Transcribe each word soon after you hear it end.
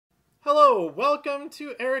Hello, welcome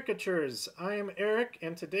to Erikatures. I am Eric,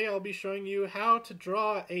 and today I'll be showing you how to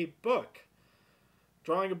draw a book.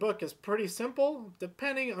 Drawing a book is pretty simple,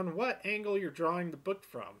 depending on what angle you're drawing the book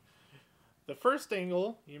from. The first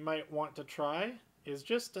angle you might want to try is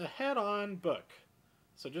just a head-on book.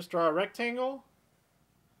 So just draw a rectangle,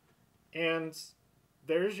 and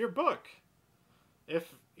there's your book.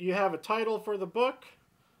 If you have a title for the book,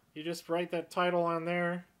 you just write that title on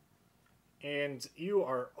there, and you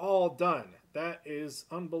are all done. That is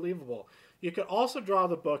unbelievable. You could also draw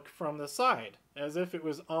the book from the side, as if it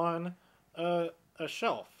was on a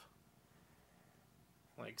shelf.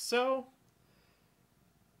 Like so.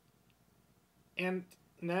 And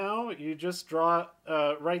now you just write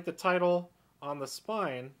the title on the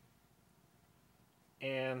spine,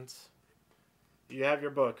 and you have your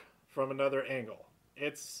book from another angle.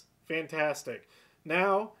 It's fantastic.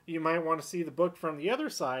 Now you might want to see the book from the other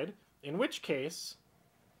side, in which case,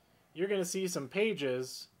 you're going to see some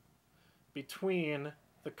pages between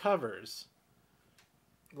the covers.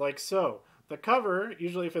 Like so. The cover,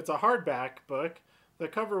 usually if it's a hardback book, the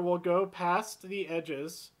cover will go past the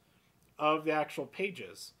edges of the actual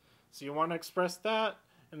pages. So you want to express that,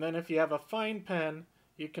 and then if you have a fine pen,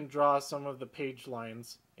 you can draw some of the page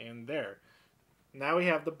lines in there. Now we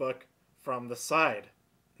have the book from the side.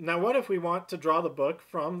 Now what if we want to draw the book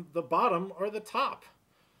from the bottom or the top?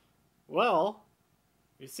 Well,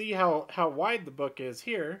 you see how wide the book is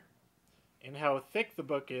here and how thick the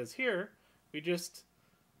book is here. We just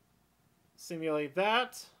simulate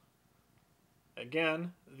that.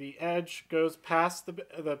 Again, the edge goes past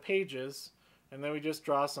the pages, and then we just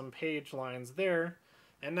draw some page lines there.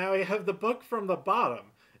 And now we have the book from the bottom.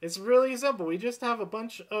 It's really simple. We just have a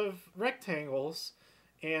bunch of rectangles,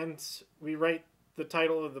 and we write the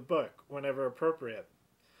title of the book whenever appropriate.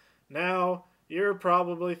 Now, you're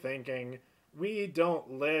probably thinking, we don't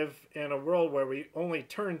live in a world where we only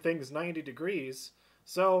turn things 90 degrees.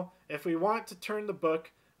 So if we want to turn the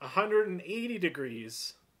book 180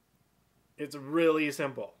 degrees, it's really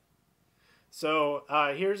simple. So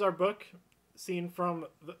here's our book seen from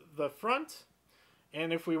the front.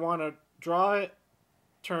 And if we want to draw it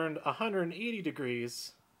turned 180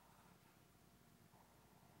 degrees,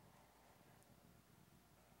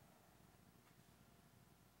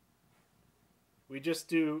 we just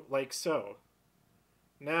do like so.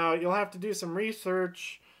 Now you'll have to do some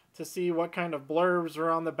research to see what kind of blurbs are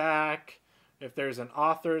on the back, if there's an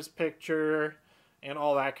author's picture, and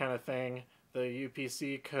all that kind of thing, the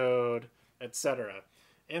UPC code, etc.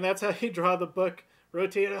 And that's how you draw the book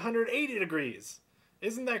rotated 180 degrees.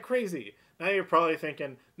 Isn't that crazy? Now you're probably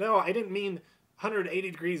thinking, no, I didn't mean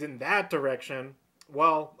 180 degrees in that direction.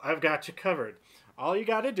 Well, I've got you covered. All you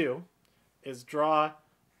got to do is draw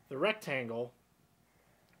the rectangle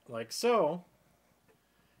like so,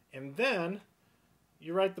 and then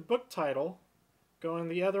you write the book title going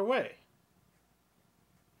the other way.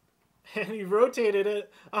 And you rotated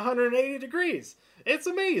it 180 degrees. It's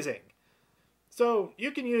amazing. So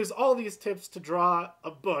you can use all these tips to draw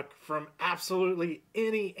a book from absolutely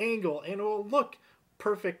any angle, and it will look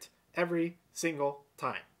perfect every single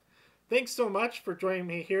time. Thanks so much for joining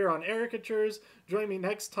me here on Erikatures. Join me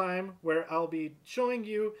next time where I'll be showing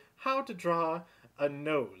you how to draw a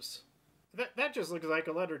nose. That just looks like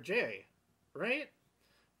a letter J, right?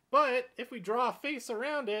 But if we draw a face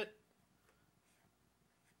around it,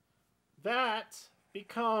 that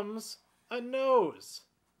becomes a nose.